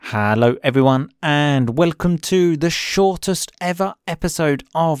Hello everyone and welcome to the shortest ever episode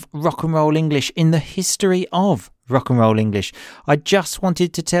of Rock and Roll English in the history of Rock and Roll English. I just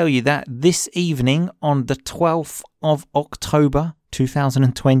wanted to tell you that this evening on the 12th of October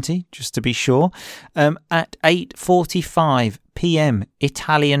 2020, just to be sure, at 8:45 p.m.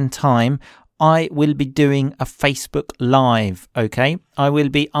 Italian time, I will be doing a Facebook Live, okay? I will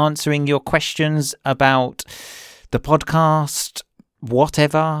be answering your questions about the podcast,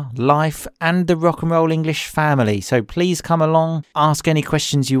 whatever, life, and the Rock and Roll English family. So please come along, ask any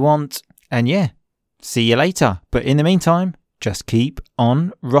questions you want, and yeah, see you later. But in the meantime, just keep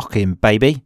on rocking, baby.